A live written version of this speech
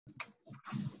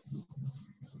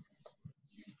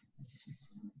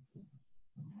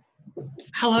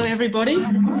Hello everybody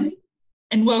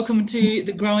and welcome to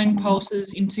the Growing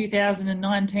Pulses in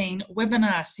 2019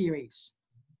 webinar series.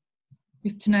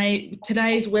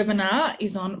 Today's webinar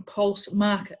is on pulse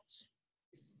markets.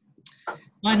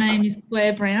 My name is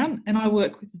Claire Brown and I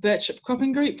work with the Birchip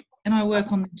Cropping Group and I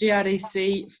work on the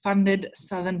GRDC funded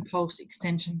Southern Pulse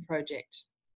Extension project.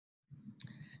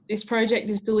 This project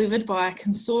is delivered by a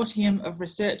consortium of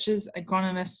researchers,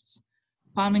 agronomists,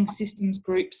 farming systems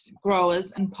groups,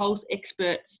 growers and pulse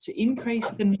experts to increase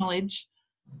the knowledge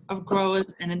of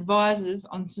growers and advisors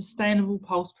on sustainable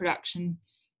pulse production,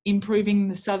 improving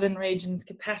the southern region's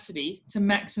capacity to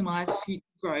maximise future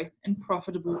growth and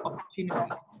profitable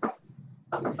opportunities.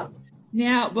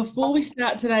 Now, before we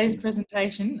start today's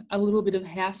presentation, a little bit of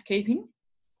housekeeping.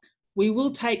 We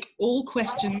will take all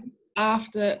questions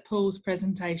after Paul's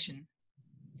presentation.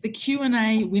 The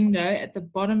Q&A window at the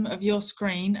bottom of your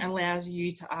screen allows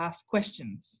you to ask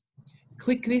questions.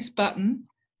 Click this button,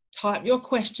 type your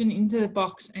question into the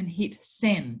box and hit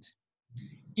send.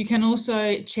 You can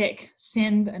also check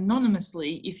send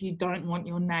anonymously if you don't want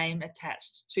your name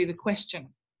attached to the question.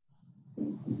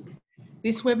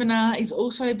 This webinar is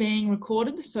also being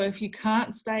recorded, so if you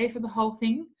can't stay for the whole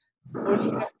thing, or if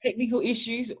you have technical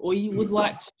issues or you would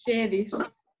like to share this,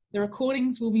 the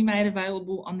recordings will be made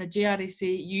available on the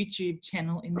GRDC YouTube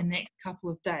channel in the next couple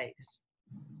of days.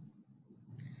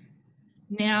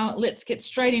 Now, let's get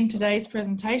straight into today's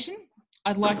presentation.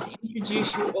 I'd like to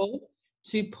introduce you all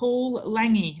to Paul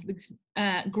Lange,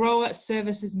 the Grower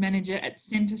Services Manager at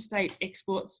Centre State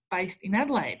Exports based in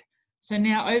Adelaide. So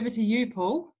now over to you,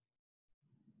 Paul.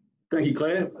 Thank you,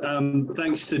 Claire.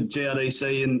 Thanks to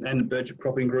GRDC and the Birchip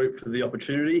Cropping Group for the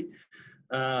opportunity.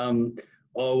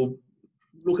 I'll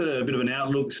look at a bit of an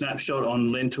outlook snapshot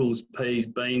on lentils, peas,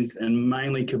 beans, and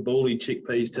mainly Kabuli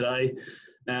chickpeas today,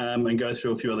 and go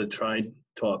through a few other trade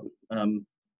type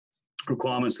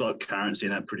requirements like currency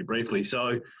and that pretty briefly.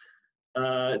 So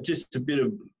just a bit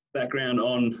of background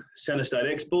on Centre State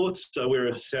Exports. So we're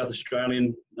a South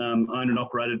Australian owned and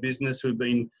operated business.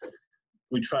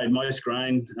 We trade most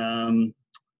grain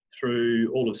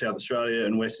through all of South Australia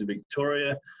and Western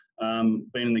Victoria. Been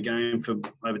in the game for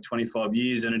over 25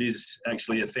 years, and it is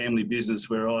actually a family business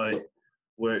where I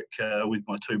work with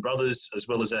my two brothers as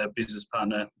well as our business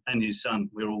partner and his son.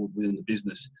 We're all within the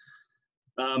business.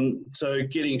 So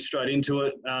getting straight into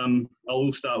it, I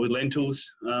will start with lentils.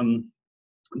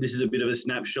 This is a bit of a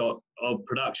snapshot of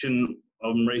production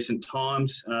of recent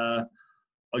times. I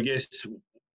guess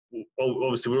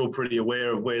obviously we're all pretty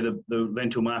aware of where the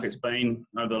lentil market's been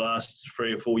over the last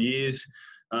 3 or 4 years.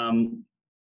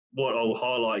 What I'll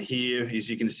highlight here is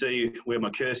you can see where my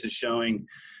cursor is showing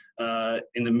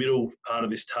in the middle part of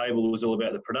this table is all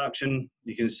about the production.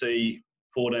 You can see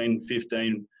 14,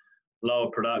 15 lower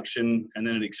production, and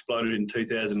then it exploded in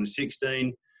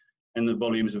 2016, and the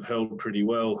volumes have held pretty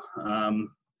well.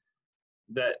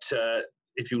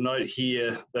 If you'll note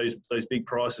here, those big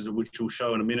prices, which we'll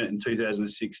show in a minute in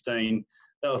 2016,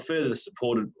 they were further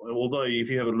supported. Although if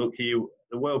you have a look here,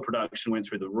 the world production went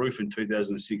through the roof in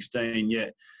 2016,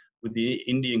 yet with the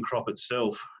Indian crop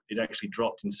itself, it actually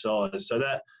dropped in size. So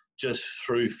that just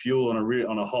threw fuel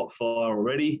on a hot fire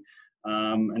already,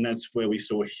 and that's where we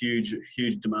saw huge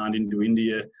demand into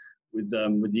India, with the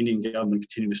Indian government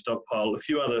continuing to stockpile. A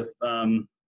few other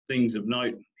things of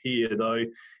note here, though,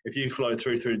 if you flow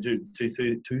through to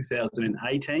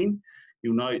 2018,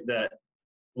 you'll note that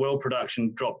world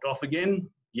production dropped off again.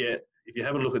 Yet, if you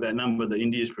have a look at that number that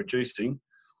India is producing,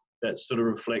 that sort of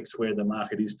reflects where the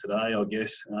market is today, I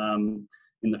guess, in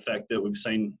the fact that we've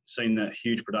seen that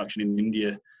huge production in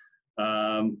India.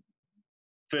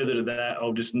 Further to that,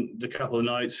 I'll just a couple of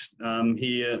notes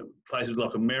here. Places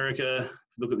like America,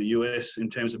 look at the US in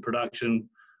terms of production,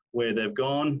 where they've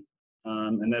gone,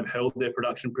 and they've held their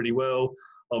production pretty well.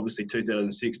 Obviously,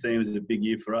 2016 was a big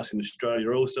year for us in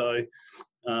Australia also.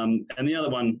 And the other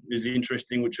one is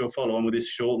interesting, which I'll follow on with this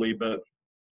shortly, but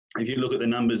if you look at the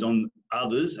numbers on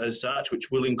others as such, which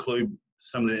will include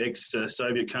some of the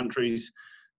ex-Soviet countries,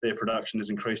 their production has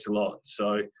increased a lot.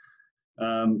 So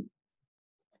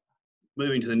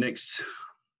moving to the next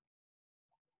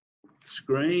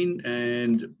screen,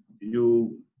 and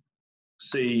you'll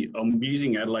see I'm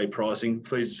using Adelaide pricing.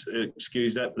 Please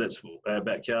excuse that, but that's our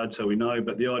backyard, so we know.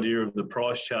 But the idea of the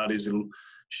price chart is it'll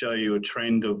show you a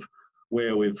trend of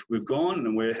where we've gone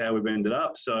and how we've ended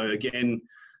up. So again,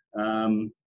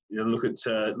 look at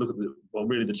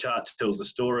really the chart tells the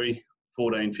story.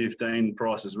 14, 15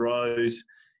 prices rose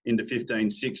into 15,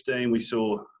 16. We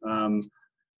saw a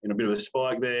bit of a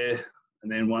spike there,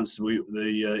 and then once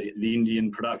the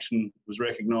Indian production was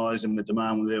recognised and the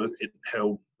demand was there, it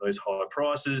held those higher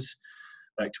prices.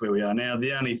 back to where we are now.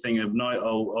 The only thing of note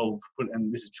I'll put,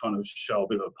 and this is trying to show a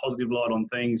bit of a positive light on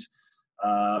things,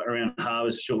 around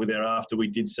harvest shortly thereafter, we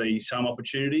did see some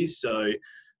opportunities. So, you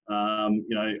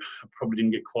know, probably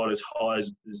didn't get quite as high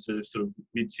as the sort of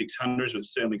mid 600s, but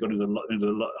certainly got into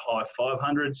the high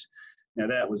 500s. Now,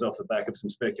 that was off the back of some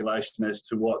speculation as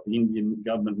to what the Indian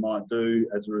government might do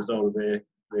as a result of their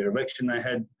election they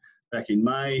had back in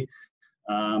May.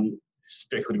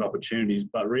 Speculative opportunities,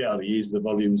 but reality is the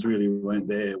volumes really weren't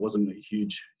there. It wasn't a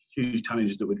huge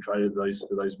tonnages that were traded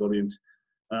those volumes.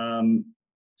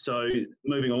 So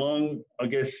moving along, I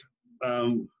guess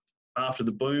after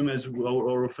the boom, as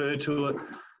I'll refer to it,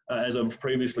 as I've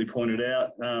previously pointed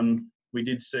out, we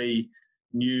did see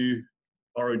new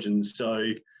origins.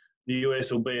 So the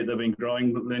US, albeit they've been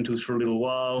growing lentils for a little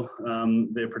while,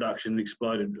 their production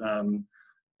exploded.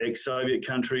 Ex-Soviet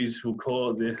countries, we'll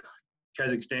call it the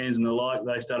Kazakhstans and the like,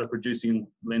 they started producing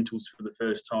lentils for the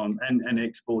first time and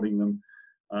exporting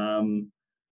them.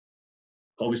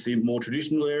 Obviously, more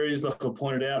traditional areas, like I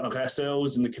pointed out, like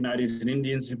ourselves and the Canadians and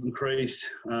Indians have increased.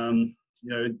 You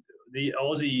know, the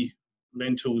Aussie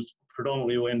lentils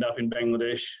predominantly will end up in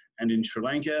Bangladesh and in Sri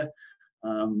Lanka,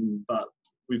 but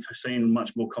we've seen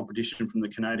much more competition from the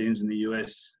Canadians and the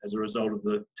US as a result of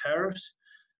the tariffs.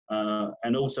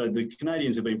 And also the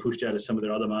Canadians have been pushed out of some of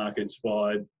their other markets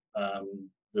by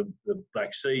the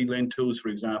Black Sea lentils, for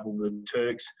example. The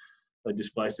Turks, they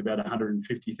displaced about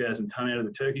 150,000 tonne out of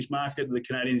the Turkish market the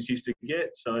Canadians used to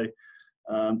get. So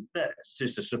that's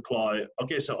just a supply, I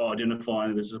guess,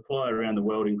 identifying that the supply around the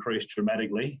world increased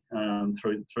dramatically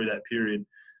through that period.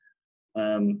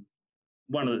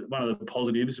 One of the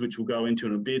positives, which we'll go into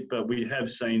in a bit, but we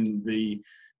have seen the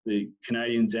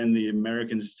Canadians and the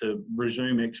Americans to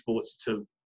resume exports to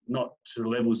not to the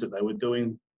levels that they were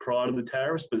doing prior to the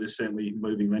tariffs, but they're certainly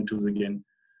moving lentils again.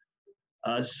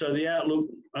 So the outlook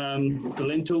for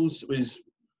lentils is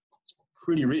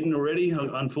pretty written already,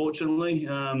 unfortunately.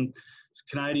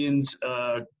 Canadians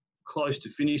are close to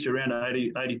finish, around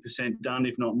 80% done,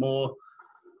 if not more.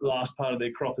 The last part of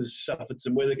their crop has suffered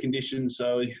some weather conditions,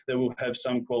 so they will have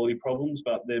some quality problems,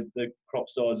 but their crop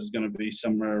size is going to be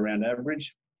somewhere around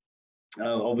average.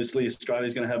 Obviously,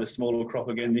 Australia's going to have a smaller crop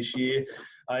again this year.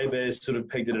 ABARES sort of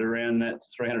pegged it around that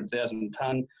 300,000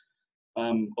 tonne,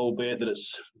 albeit that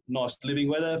it's nice living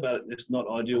weather, but it's not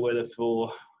ideal weather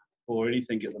for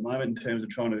anything at the moment in terms of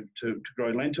trying to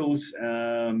grow lentils.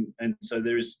 And so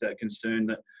there is that concern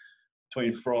that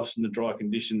between frost and the dry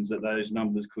conditions that those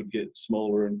numbers could get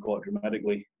smaller and quite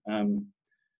dramatically.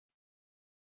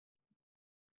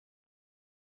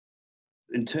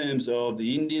 In terms of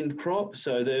the Indian crop,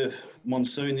 so their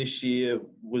monsoon this year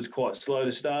was quite slow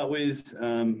to start with,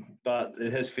 but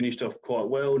it has finished off quite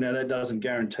well. Now, that doesn't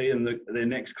guarantee them their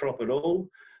next crop at all,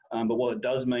 but what it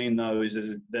does mean, though, is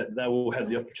that they will have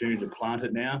the opportunity to plant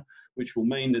it now, which will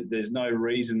mean that there's no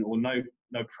reason or no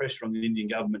pressure on the Indian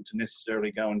government to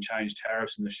necessarily go and change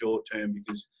tariffs in the short term,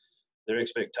 because their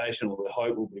expectation or their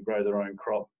hope will be to grow their own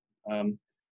crop.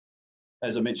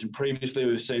 As I mentioned previously,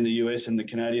 we've seen the US and the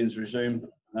Canadians resume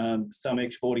some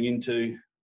exporting into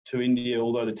India,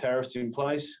 although the tariffs are in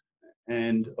place.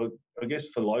 And I guess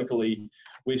for locally,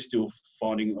 we're still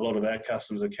finding a lot of our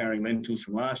customers are carrying lentils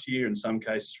from last year, in some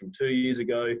cases from 2 years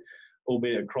ago,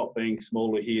 albeit a crop being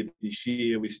smaller here this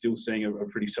year, we're still seeing a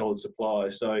pretty solid supply.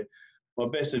 So my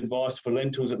best advice for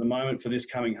lentils at the moment for this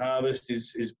coming harvest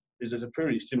is there's a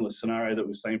pretty similar scenario that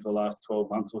we've seen for the last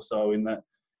 12 months or so, in that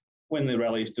when the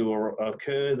rallies do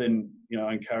occur, then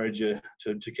I encourage you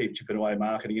to keep chipping away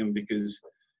marketing them, because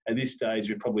at this stage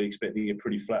we're probably expecting a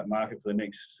pretty flat market for the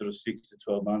next sort of 6 to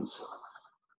 12 months.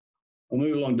 I'll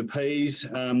move along to peas.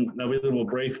 Now, we're a little more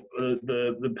brief.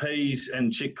 The peas and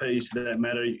chickpeas, to that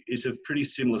matter, is a pretty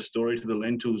similar story to the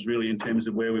lentils, really, in terms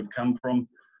of where we've come from.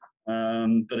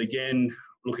 But again,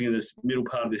 looking at this middle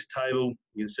part of this table,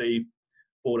 you can see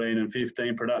 14 and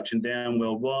 15 production down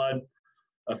worldwide.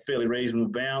 A fairly reasonable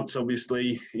bounce,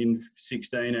 obviously, in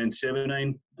 16 and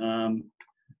 17.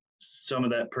 Some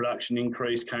of that production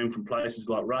increase came from places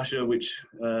like Russia, which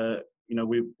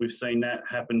we've seen that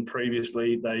happen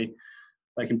previously.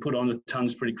 They can put on the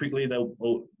tons pretty quickly.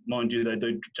 Mind you, they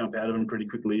do jump out of them pretty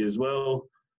quickly as well.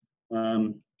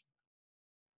 Other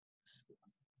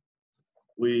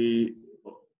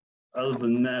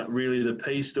than that, really, the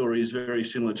pea story is very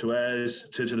similar to ours,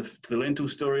 to the lentil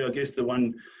story. I guess the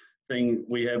one thing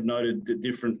we have noted that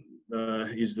different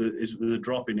is the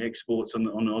drop in exports on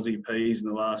Aussie peas in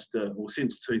the last,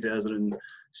 since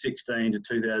 2016 to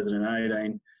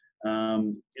 2018.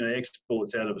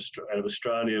 Exports out of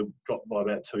Australia dropped by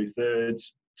about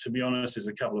 2/3. to be honest, there's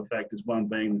a couple of factors. One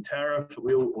being the tariff,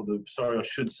 I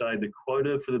should say the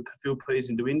quota for the field peas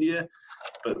into India.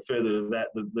 But further to that,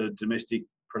 the domestic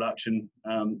production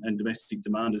and domestic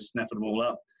demand has snapped them all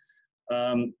up.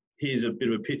 Here's a bit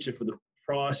of a picture for the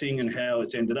pricing and how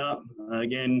it's ended up.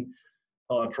 Again,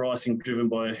 higher pricing driven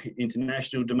by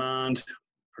international demand,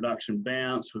 production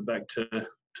bounce. We're back to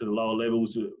the lower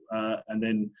levels, and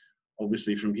then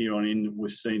obviously from here on in,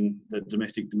 we've seen the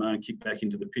domestic demand kick back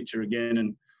into the picture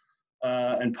again,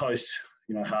 and post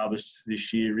harvest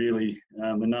this year, really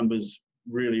the numbers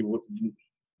really wouldn't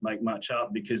make much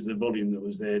up because the volume that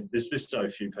was there. There's just so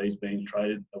few peas being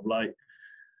traded of late.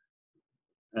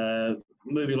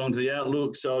 Moving along to the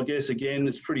outlook, so I guess again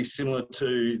it's pretty similar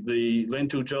to the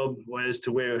lentil job as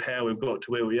to how we've got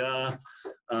to where we are.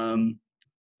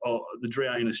 The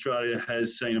drought in Australia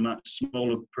has seen a much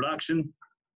smaller production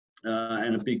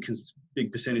and a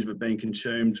big percentage of it being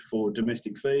consumed for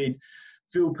domestic feed.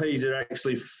 Field peas are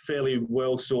actually fairly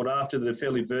well sought after. They're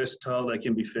fairly versatile. They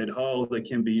can be fed whole. They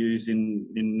can be used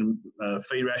in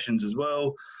feed rations as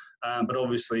well. But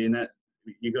obviously in that,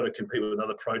 you've got to compete with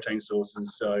other protein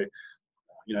sources. So,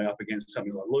 up against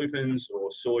something like lupins or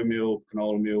soy meal,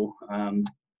 canola meal.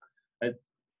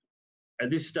 At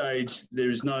this stage, there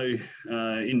is no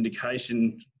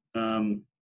indication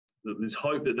that there's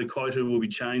hope that the quota will be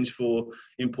changed for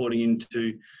importing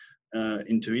into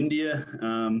India.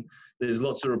 There's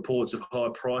lots of reports of high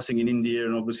pricing in India,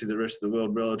 and obviously the rest of the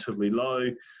world relatively low.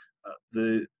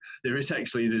 There's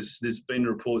been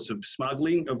reports of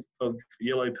smuggling of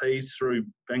yellow peas through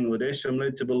Bangladesh, I'm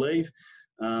led to believe.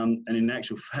 And in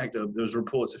actual fact, there was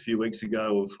reports a few weeks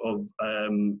ago of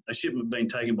a shipment being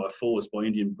taken by force by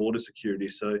Indian border security.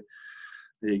 So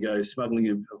there you go, smuggling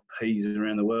of peas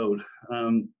around the world.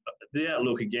 The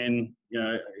outlook again,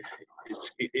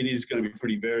 it is going to be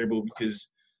pretty variable because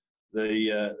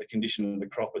the condition of the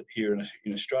crop here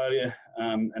in Australia.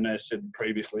 And as said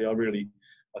previously,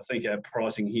 I think our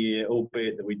pricing here,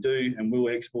 albeit that we do and will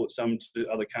export some to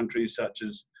other countries such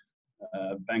as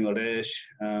Bangladesh,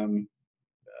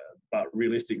 but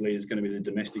realistically, it's going to be the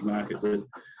domestic market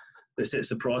that sets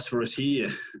the price for us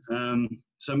here.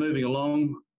 So moving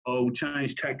along, I'll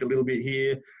change tack a little bit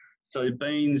here. So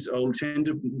beans, I'll tend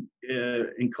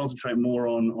to concentrate more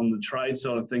on the trade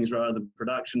side of things rather than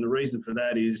production. The reason for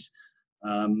that is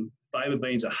favour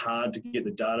beans are hard to get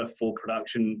the data for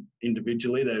production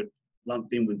individually. They're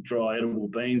lumped in with dry edible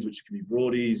beans, which can be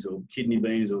broadies or kidney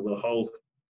beans or the whole.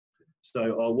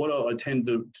 So what I tend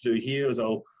to do here is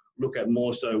I'll look at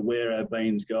more so where our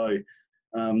beans go.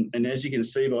 And as you can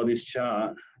see by this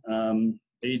chart,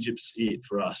 Egypt's it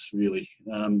for us, really.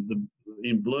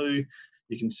 In blue,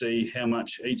 you can see how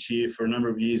much each year for a number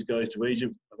of years goes to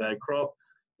Egypt of our crop.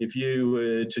 If you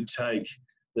were to take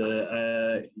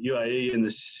the UAE and the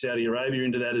Saudi Arabia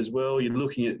into that as well, you're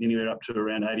looking at anywhere up to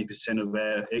around 80% of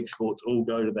our exports all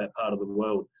go to that part of the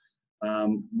world.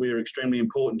 We're extremely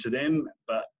important to them,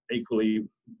 but equally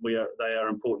they are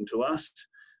important to us.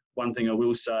 One thing I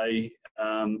will say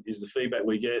is the feedback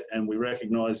we get, and we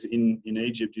recognise in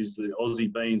Egypt, is the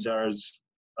Aussie beans are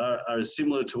as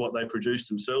similar to what they produce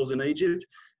themselves in Egypt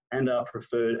and are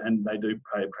preferred, and they do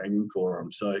pay a premium for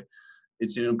them. So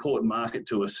it's an important market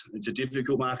to us. It's a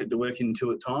difficult market to work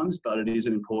into at times, but it is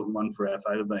an important one for our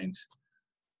favour beans.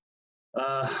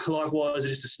 Likewise,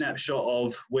 just a snapshot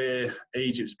of where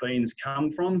Egypt's beans come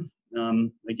from.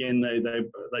 Again,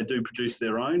 they do produce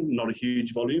their own, not a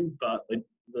huge volume, but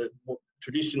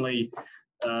traditionally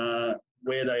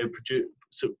where they have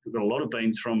got a lot of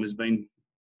beans from has been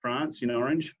France in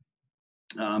orange.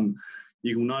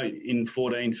 You will note in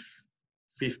 14,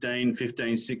 15,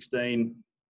 15, 16,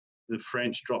 the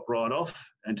French dropped right off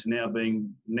and to now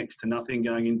being next to nothing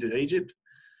going into Egypt.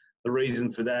 The reason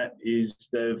for that is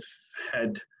they've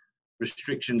had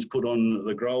restrictions put on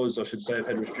the growers, I should say, have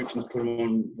had restrictions put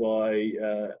on by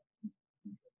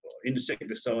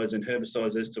insecticides and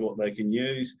herbicides as to what they can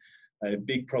use. They have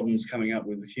big problems coming up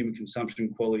with human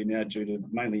consumption quality now due to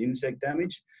mainly insect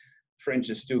damage. French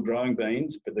are still growing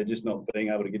beans, but they're just not being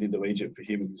able to get into Egypt for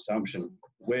human consumption.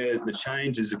 Where the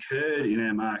change has occurred in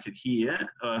our market here,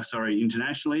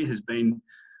 internationally, has been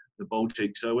the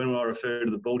Baltic. So when I refer to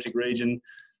the Baltic region,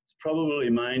 it's probably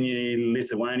mainly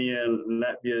Lithuania,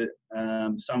 Latvia,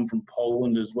 some from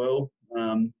Poland as well.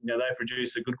 They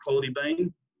produce a good quality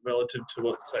bean relative to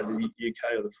what, say, the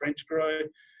UK or the French grow,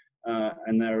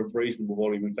 and they're a reasonable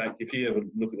volume. In fact, if you ever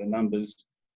look at the numbers,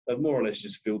 they've more or less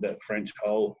just filled that French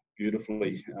hole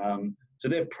beautifully. So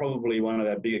they're probably one of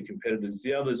our bigger competitors.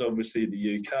 The others, obviously,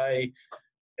 the UK.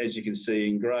 As you can see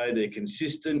in grey, they're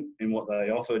consistent in what they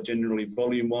offer, generally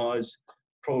volume-wise.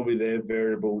 probably their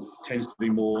variable tends to be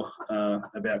more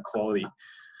about quality.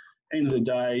 End of the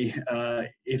day,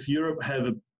 if Europe have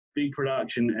a big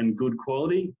production and good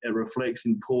quality, it reflects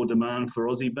in poor demand for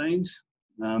Aussie beans.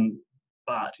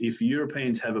 But if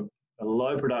Europeans have a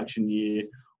low production year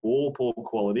or poor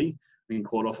quality, then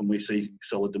quite often we see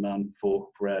solid demand for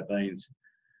our beans.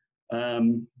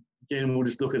 Again, we'll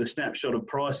just look at a snapshot of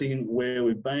pricing, where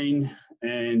we've been,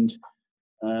 and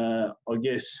I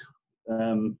guess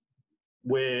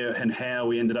where and how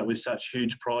we ended up with such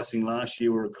huge pricing last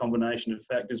year were a combination of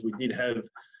factors. We did have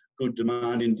good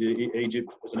demand into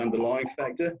Egypt as an underlying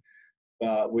factor,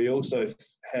 but we also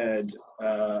had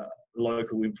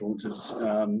local influences,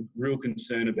 real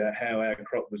concern about how our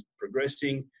crop was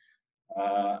progressing.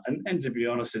 And to be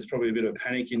honest, there's probably a bit of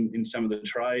panic in some of the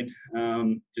trade,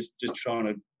 just trying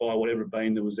to buy whatever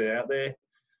bean that was out there.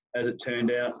 As it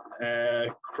turned out, our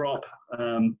crop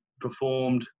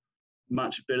performed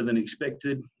much better than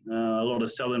expected. A lot of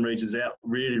southern regions out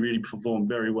really performed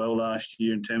very well last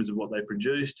year in terms of what they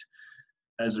produced.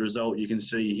 As a result, you can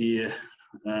see here,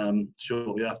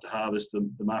 shortly after harvest, the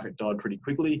market died pretty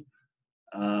quickly.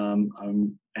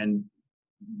 And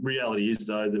reality is,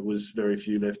 though, there was very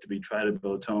few left to be traded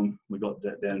by the time we got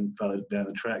that further down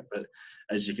the track. But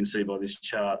as you can see by this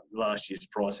chart, last year's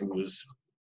pricing was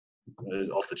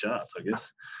off the charts, I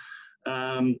guess.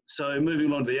 So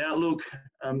moving on to the outlook.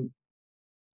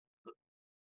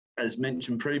 As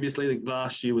mentioned previously,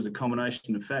 last year was a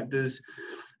combination of factors.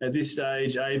 At this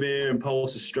stage, ABARE and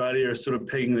Pulse Australia are sort of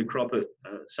pegging the crop at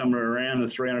somewhere around the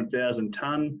 300,000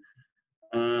 tonne.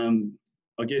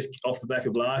 I guess off the back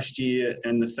of last year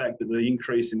and the fact that the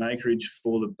increase in acreage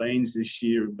for the beans this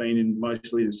year have been in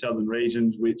mostly the southern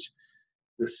regions, which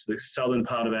the southern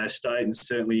part of our state and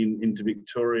certainly into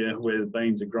Victoria where the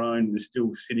beans are grown, they're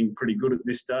still sitting pretty good at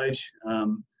this stage.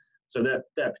 So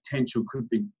that potential could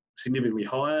be significantly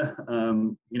higher,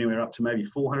 anywhere up to maybe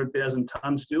 400,000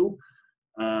 tonnes still.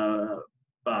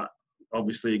 But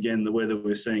obviously, again, the weather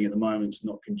we're seeing at the moment is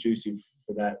not conducive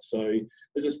for that. So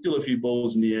there's still a few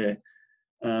balls in the air.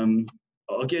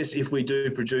 I guess if we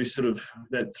do produce sort of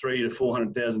that 300,000 to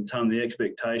 400,000 tonne, the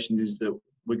expectation is that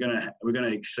we're going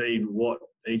to exceed what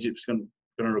Egypt's going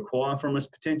to require from us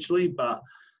potentially. But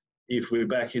if we're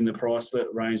back in the price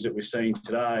range that we're seeing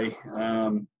today,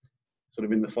 sort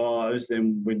of in the fives,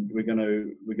 then we're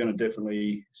going to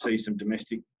definitely see some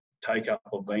domestic take up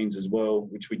of beans as well,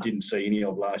 which we didn't see any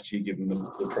of last year given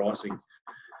the pricing.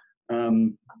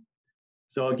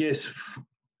 So I guess,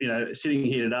 sitting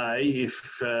here today,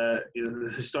 if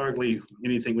historically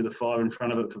anything with a 5 in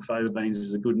front of it for favour beans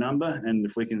is a good number, and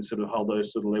if we can sort of hold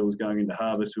those sort of levels going into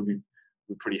harvest, we're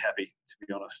pretty happy, to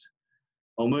be honest.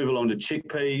 I'll move along to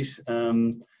chickpeas.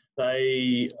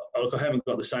 I haven't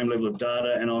got the same level of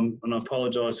data, and I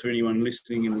apologise for anyone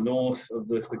listening in the north of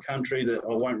the country that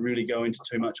I won't really go into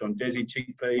too much on Desi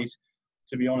chickpeas.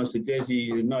 To be honest, the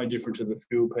Desi is no different to the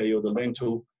field pea or the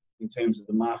lentil in terms of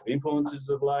the market influences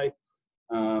of late.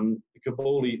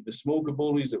 The small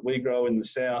kabulis that we grow in the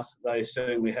south, they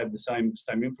certainly have the same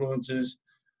influences.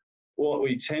 What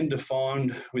we tend to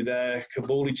find with our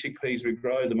kabuli chickpeas we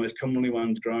grow, the most commonly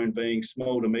ones grown being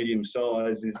small to medium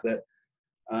size, is that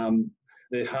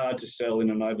they're hard to sell in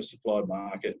an oversupplied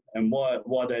market. And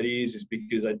why that is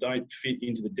because they don't fit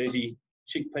into the Desi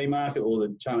chickpea market or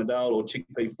the Chana Dal or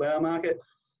chickpea flour market,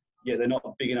 yet they're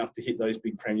not big enough to hit those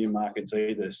big premium markets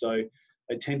either. So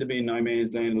they tend to be in no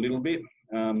man's land a little bit.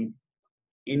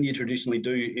 India traditionally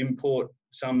do import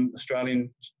some Australian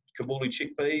kabuli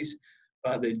chickpeas,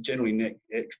 but they're generally net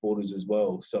exporters as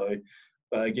well. So,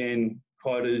 but again,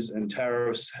 quotas and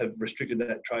tariffs have restricted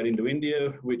that trade into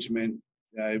India, which meant,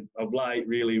 of late,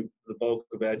 really, the bulk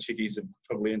of our chickies have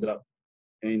probably ended up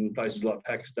in places like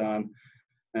Pakistan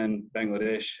and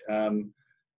Bangladesh.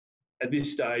 At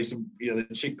this stage, the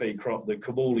chickpea crop, the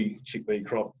kabuli chickpea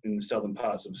crop in the southern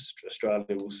parts of Australia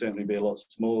will certainly be a lot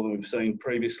smaller than we've seen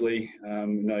previously.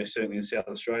 Certainly in South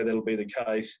Australia that'll be the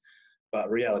case. But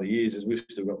reality is we've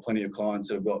still got plenty of clients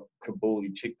that have got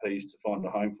kabuli chickpeas to find a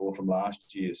home for from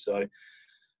last year. So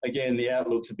again, the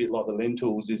outlook's a bit like the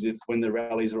lentils, is if when the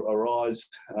rallies arise,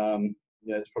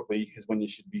 it's probably is when you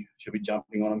should be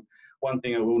jumping on them. One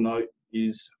thing I will note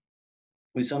is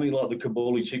with something like the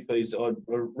kabuli chickpeas, I'd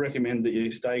recommend that you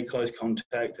stay close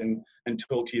contact and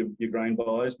talk to your grain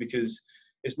buyers, because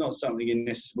it's not something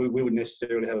we would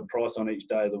necessarily have a price on each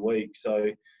day of the week. So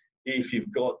if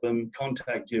you've got them,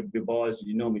 contact your buyers that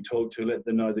you normally talk to, let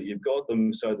them know that you've got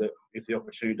them, so that if the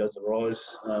opportunity does arise,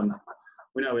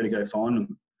 we know where to go find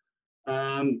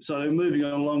them. So moving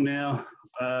on along now,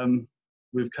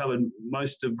 we've covered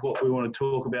most of what we want to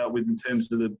talk about in terms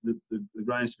of the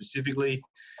grain specifically.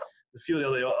 a few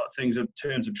of the other things in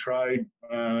terms of trade,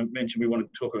 mentioned we want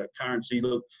to talk about currency.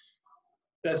 Look,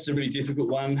 that's a really difficult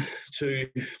one to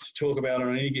talk about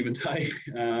on any given day.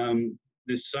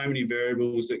 There's so many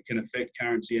variables that can affect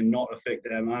currency and not affect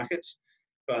our markets.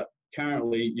 But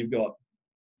currently, you've got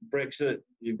Brexit,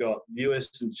 you've got the US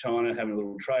and China having a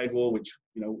little trade war, which,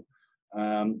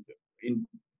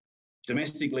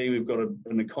 domestically, we've got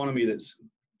an economy that's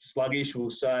sluggish, we'll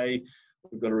say.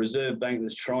 We've got a reserve bank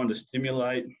that's trying to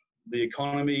stimulate the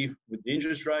economy with the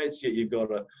interest rates, yet you've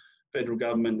got a federal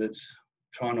government that's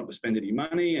trying not to spend any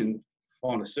money and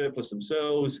find a surplus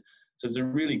themselves. So it's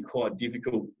really quite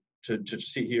difficult to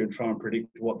sit here and try and predict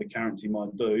what the currency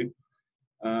might do.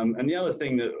 And the other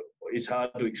thing that is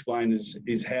hard to explain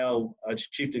is how a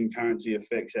shift in currency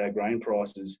affects our grain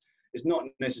prices. It's not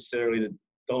necessarily that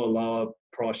dollar lower,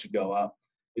 price should go up.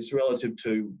 It's relative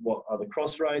to what other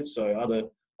cross rates, so other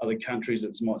countries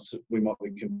that we might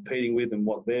be competing with, and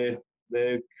what their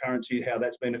currency, how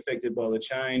that's been affected by the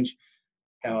change,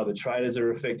 how other traders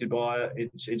are affected by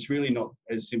it. It's really not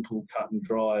as simple, cut and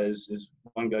dry as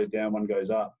one goes down, one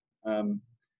goes up.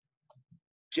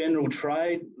 General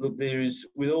trade, look, there is,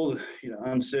 with all the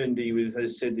uncertainty with,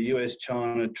 as I said, the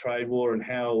US-China trade war and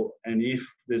how and if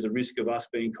there's a risk of us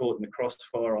being caught in the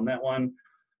crossfire on that one.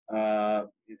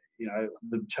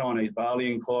 The Chinese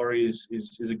barley inquiry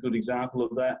is a good example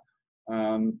of that.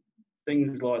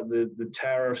 Things like the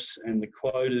tariffs and the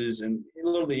quotas and a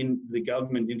lot of the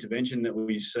government intervention that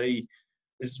we see,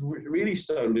 there's really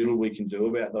so little we can do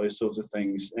about those sorts of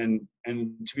things. And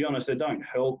to be honest, they don't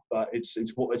help, but it's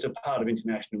a part of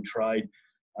international trade.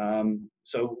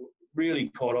 So really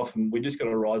quite often we just got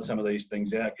to ride some of these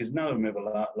things out, because none of them ever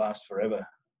last forever.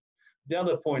 The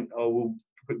other point I will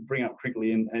bring up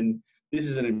quickly, and this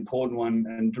is an important one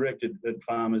and directed at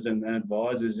farmers and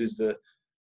advisors, is the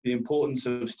importance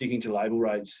of sticking to label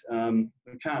rates.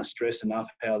 We can't stress enough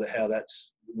how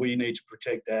we need to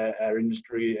protect our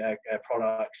industry, our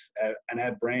products, and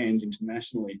our brand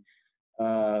internationally.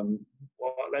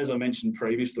 As I mentioned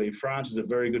previously, France is a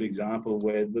very good example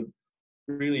where they've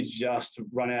really just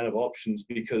run out of options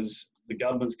because the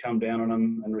government's come down on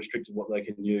them and restricted what they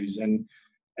can use. And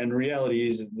the reality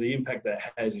is that the impact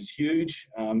that has is huge.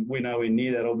 We're nowhere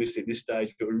near that, obviously, at this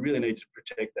stage, but we really need to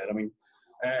protect that. I mean,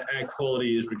 our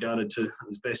quality is regarded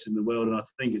as best in the world, and I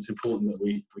think it's important that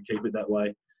we keep it that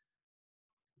way.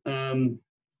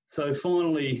 So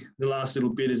finally, the last little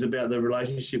bit is about the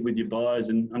relationship with your buyers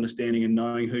and understanding and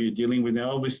knowing who you're dealing with.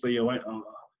 Now, obviously,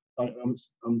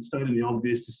 I'm stating the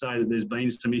obvious to say that there's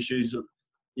been some issues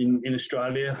in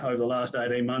Australia over the last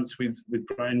 18 months with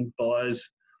grain buyers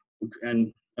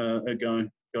and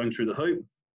going through the hoop.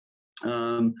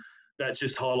 That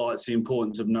just highlights the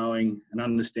importance of knowing and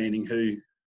understanding who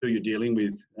you're dealing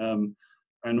with.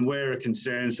 And where a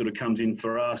concern sort of comes in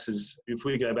for us is if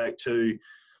we go back to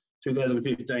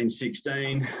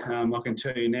 2015-16, I can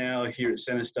tell you now here at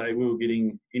Centre State, we were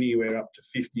getting anywhere up to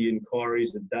 50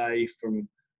 inquiries a day from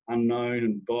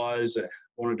unknown buyers that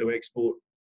wanted to export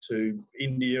to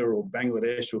India or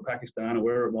Bangladesh or Pakistan or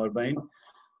wherever it might have been.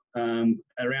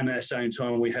 Around that same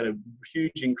time, we had a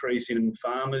huge increase in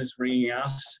farmers ringing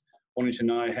us, wanting to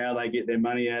know how they get their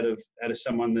money out of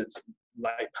someone that's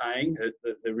late paying, that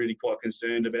they're really quite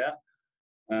concerned about.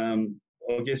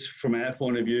 I guess from our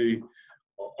point of view,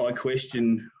 I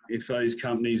question if those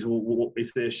companies,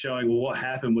 if they're showing, well, what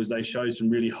happened was they showed some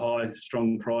really high,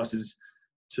 strong prices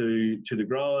to the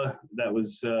grower. That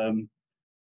was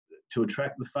to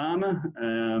attract the farmer,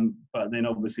 but then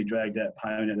obviously dragged out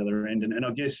payment at the other end. And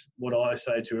I guess what I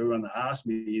say to everyone that asks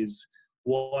me is,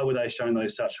 why were they showing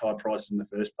those such high prices in the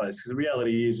first place? Because the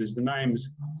reality is the names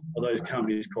of those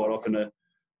companies quite often are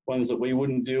ones that we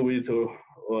wouldn't deal with or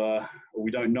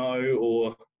we don't know,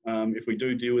 or if we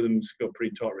do deal with them, it's got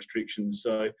pretty tight restrictions.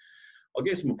 So I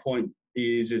guess my point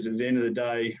is at the end of the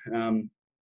day,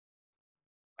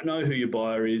 know who your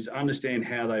buyer is, understand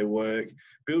how they work,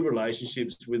 build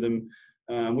relationships with them.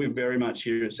 We're very much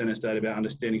here at Centre State about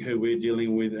understanding who we're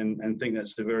dealing with, and think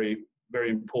that's a very, very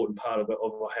important part of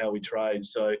how we trade.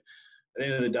 So at the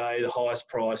end of the day, the highest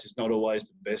price is not always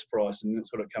the best price, and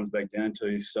that's what it comes back down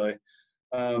to. So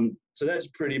so that's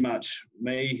pretty much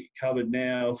me covered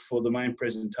now for the main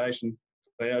presentation.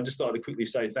 I'd just like to quickly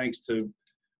say thanks to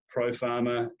Pro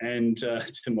Farmer and to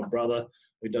my brother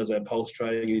who does our pulse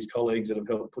trading, and his colleagues that have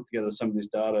helped put together some of this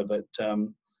data. But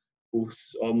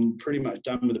I'm pretty much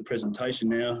done with the presentation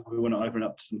now. We want to open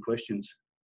up to some questions.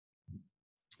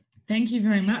 Thank you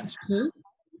very much, Paul.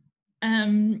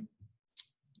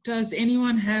 Does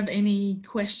anyone have any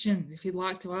questions if you'd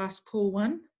like to ask Paul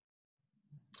one?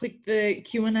 click the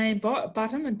Q&A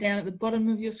button down at the bottom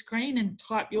of your screen and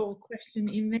type your question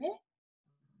in there.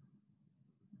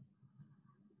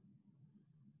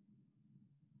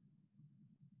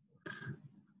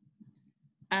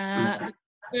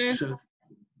 So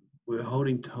we're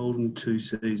holding 2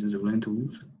 seasons of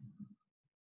lentils.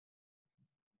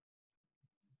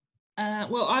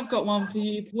 Well, I've got one for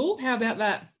you, Paul. How about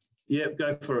that? Yep,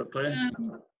 go for it, Claire.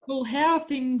 Paul, how are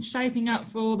things shaping up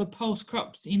for the pulse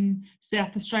crops in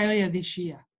South Australia this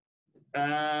year?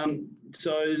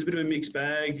 So there's a bit of a mixed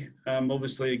bag.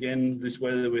 Obviously, again, this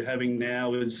weather that we're having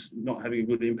now is not having a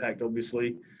good impact,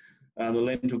 obviously. The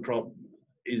lentil crop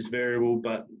is variable,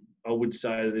 but I would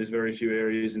say that there's very few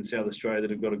areas in South Australia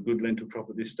that have got a good lentil crop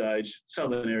at this stage.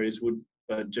 Southern areas would,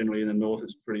 but generally in the north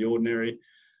it's pretty ordinary.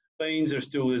 Beans are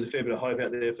still, there's a fair bit of hope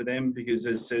out there for them because,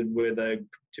 as I said, where they're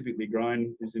typically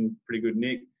grown is in pretty good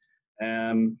nick.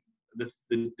 The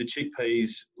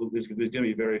chickpeas, look, there's going to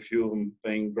be very few of them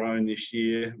being grown this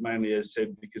year, mainly, as I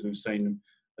said, because we've seen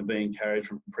them being carried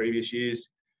from previous years.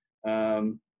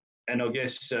 And I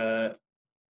guess, I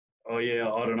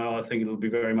don't know, I think it'll be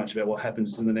very much about what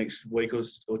happens in the next week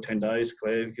or 10 days,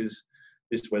 Claire, because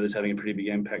this weather's having a pretty big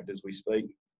impact as we speak.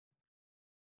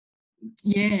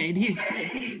 Yeah, it is.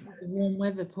 It's warm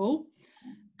weather, Paul.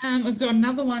 We've got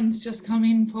another one's just come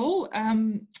in, Paul.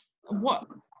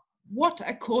 What,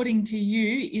 according to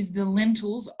you, is the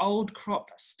lentils old crop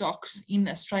stocks in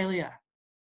Australia?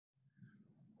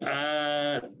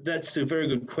 That's a very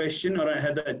good question. I don't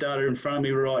have that data in front of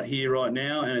me right here, right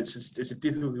now, and it's a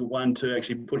difficult one to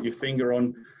actually put your finger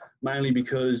on, mainly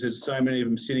because there's so many of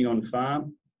them sitting on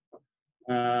farm.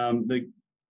 It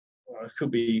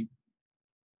could be.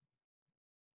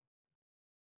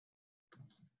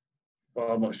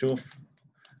 Well, I'm not sure.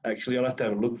 Actually, I'll have to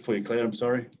have a look for you, Claire. I'm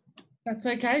sorry. That's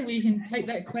okay. We can take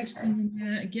that question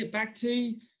and get back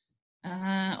to,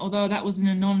 although that was an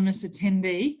anonymous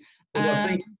attendee. I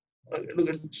think,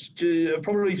 look,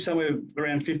 probably somewhere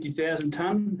around 50,000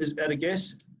 tonne is at a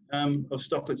guess of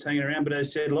stock that's hanging around. But as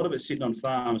I said, a lot of it's sitting on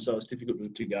farms, so it's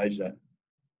difficult to gauge that.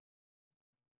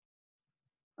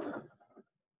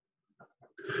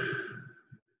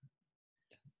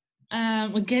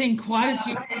 We're getting quite a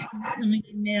few questions coming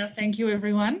in now. Thank you,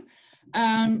 everyone.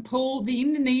 Paul, the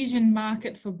Indonesian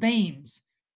market for beans,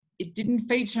 it didn't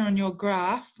feature on your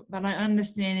graph, but I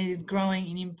understand it is growing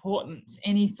in importance.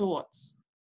 Any thoughts?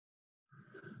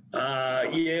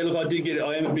 Yeah, look,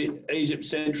 I am a bit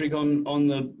Egypt-centric on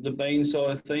the bean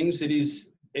side of things. It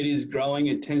is growing.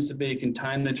 It tends to be a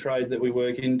container trade that we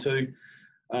work into.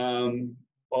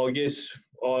 I guess,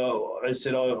 I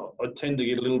said, I tend to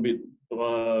get a little bit,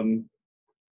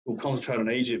 we'll concentrate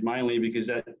on Egypt mainly because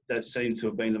that seems to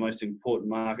have been the most important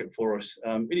market for us.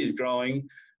 It is growing,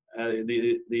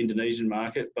 the Indonesian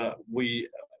market, but we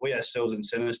ourselves in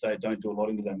Centre State don't do a lot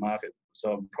into that market,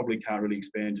 so I probably can't really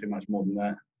expand too much more than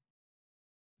that.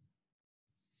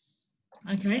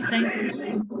 Okay, thank you.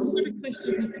 I've got a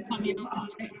question that's come in on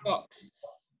the chat box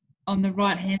on the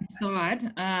right-hand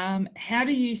side. How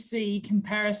do you see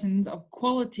comparisons of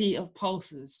quality of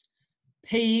pulses,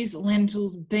 peas,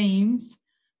 lentils, beans,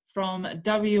 from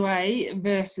WA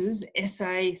versus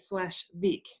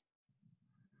SA/Vic?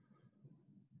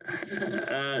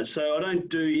 So I don't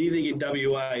do anything in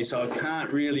WA, so I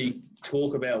can't really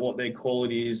talk about what their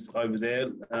quality is over there.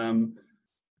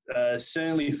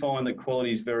 Certainly find that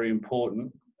quality is very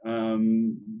important.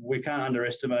 We can't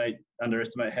underestimate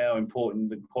how important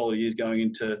the quality is going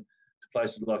into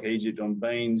places like Egypt on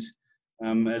beans.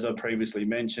 As I previously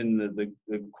mentioned,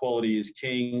 the quality is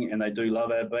king, and they do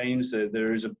love our beans.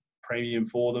 There is a premium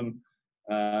for them,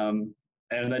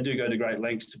 and they do go to great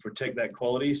lengths to protect that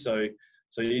quality. So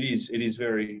it is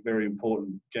very, very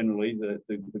important generally, the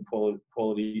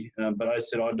quality. But as I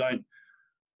said, I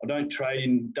don't trade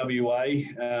in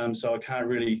WA, so I can't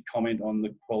really comment on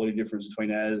the quality difference between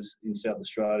ours in South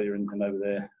Australia and over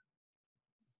there.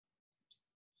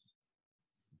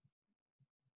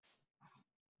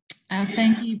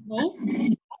 Thank you, Paul.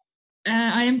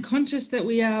 I am conscious that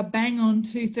we are bang on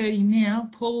 2:30 now.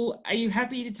 Paul, are you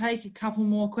happy to take a couple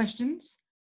more questions?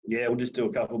 Yeah, we'll just do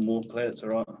a couple more, Claire, that's all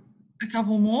right. A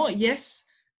couple more, yes.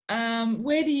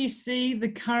 Where do you see the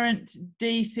current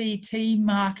DCT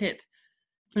market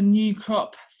for new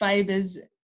crop favours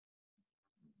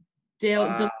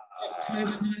October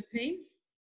 19?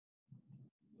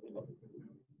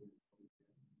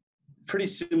 Pretty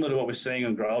similar to what we're seeing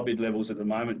on grower bid levels at the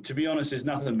moment. To be honest, there's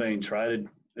nothing being traded.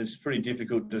 It's pretty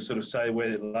difficult to sort of say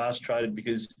where it last traded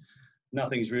because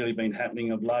nothing's really been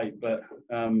happening of late, but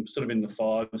sort of in the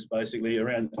fives, basically,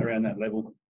 around that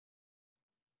level.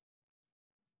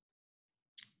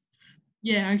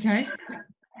 Yeah, okay.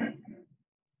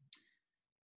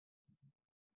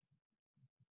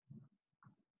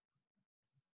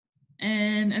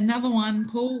 And another one,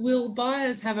 Paul, will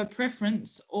buyers have a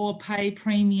preference or pay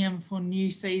premium for new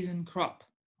season crop?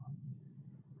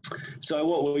 So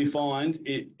what we find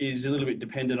it is a little bit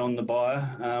dependent on the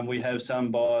buyer. We have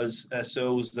some buyers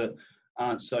ourselves that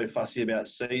aren't so fussy about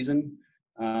season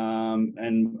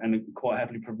and quite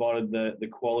happily provided the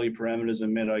quality parameters are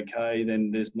met okay, then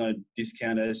there's no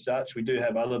discount as such. We do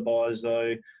have other buyers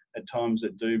though at times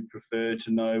that do prefer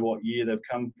to know what year they've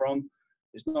come from.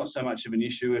 It's not so much of an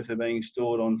issue if they're being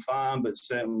stored on farm, but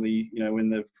certainly, you know, when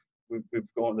they've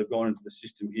gone into the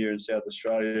system here in South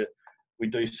Australia, we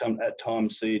do at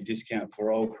times see a discount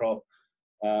for old crop.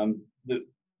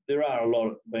 There are a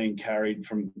lot being carried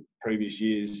from previous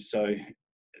years, so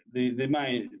we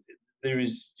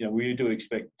do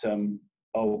expect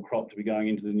old crop to be going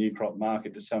into the new crop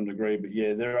market to some degree, but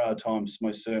yeah, there are times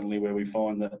most certainly where we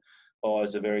find that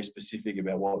buyers are very specific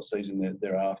about what season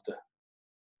they're after.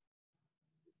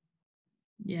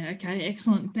 Yeah, okay,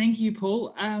 excellent. Thank you,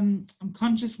 Paul. I'm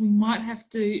conscious we might have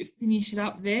to finish it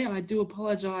up there. I do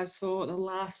apologise for the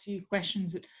last few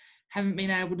questions that haven't been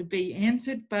able to be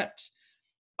answered, but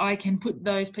I can put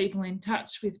those people in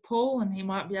touch with Paul and he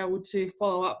might be able to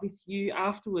follow up with you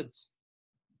afterwards.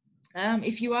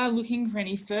 If you are looking for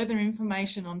any further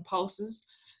information on pulses,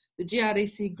 the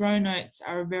GRDC Grow Notes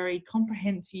are a very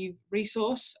comprehensive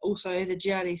resource. Also, the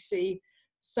GRDC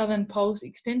Southern Pulse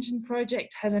Extension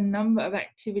Project has a number of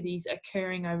activities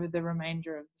occurring over the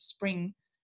remainder of the spring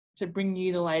to bring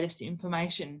you the latest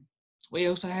information. We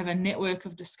also have a network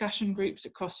of discussion groups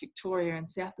across Victoria and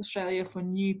South Australia for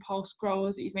new pulse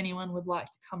growers if anyone would like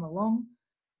to come along.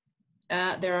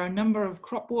 There are a number of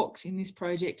crop walks in this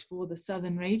project for the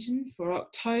southern region for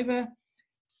October.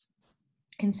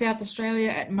 In South Australia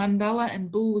at Mundalla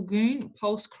and Bull Lagoon,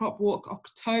 Pulse Crop Walk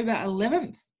October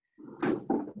 11th.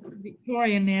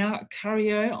 Victoria now,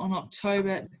 Currio on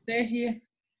October 30th,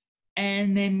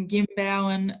 and then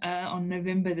Gimbowen on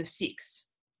November the 6th.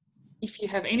 If you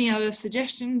have any other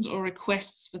suggestions or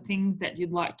requests for things that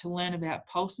you'd like to learn about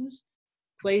pulses,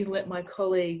 please let my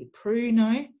colleague Prue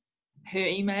know. Her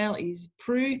email is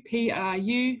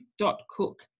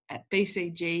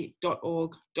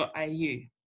pru.cook@bcg.org.au.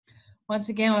 Once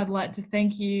again, I'd like to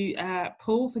thank you,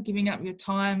 Paul, for giving up your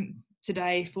time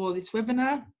today for this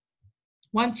webinar.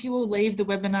 Once you will leave the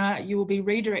webinar, you will be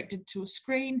redirected to a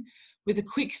screen with a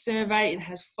quick survey. It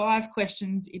has 5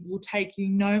 questions. It will take you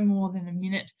no more than a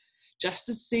minute just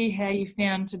to see how you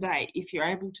found today. If you're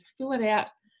able to fill it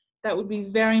out, that would be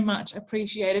very much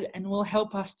appreciated and will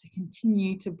help us to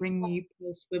continue to bring you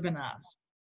Pulse webinars.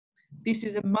 This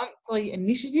is a monthly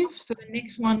initiative, so the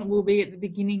next one will be at the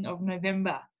beginning of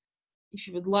November. If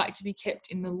you would like to be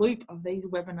kept in the loop of these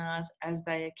webinars as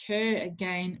they occur,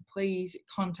 again, please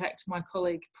contact my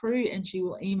colleague Prue and she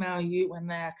will email you when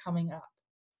they are coming up.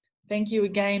 Thank you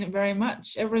again very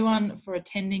much, everyone, for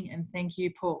attending, and thank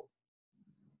you, Paul.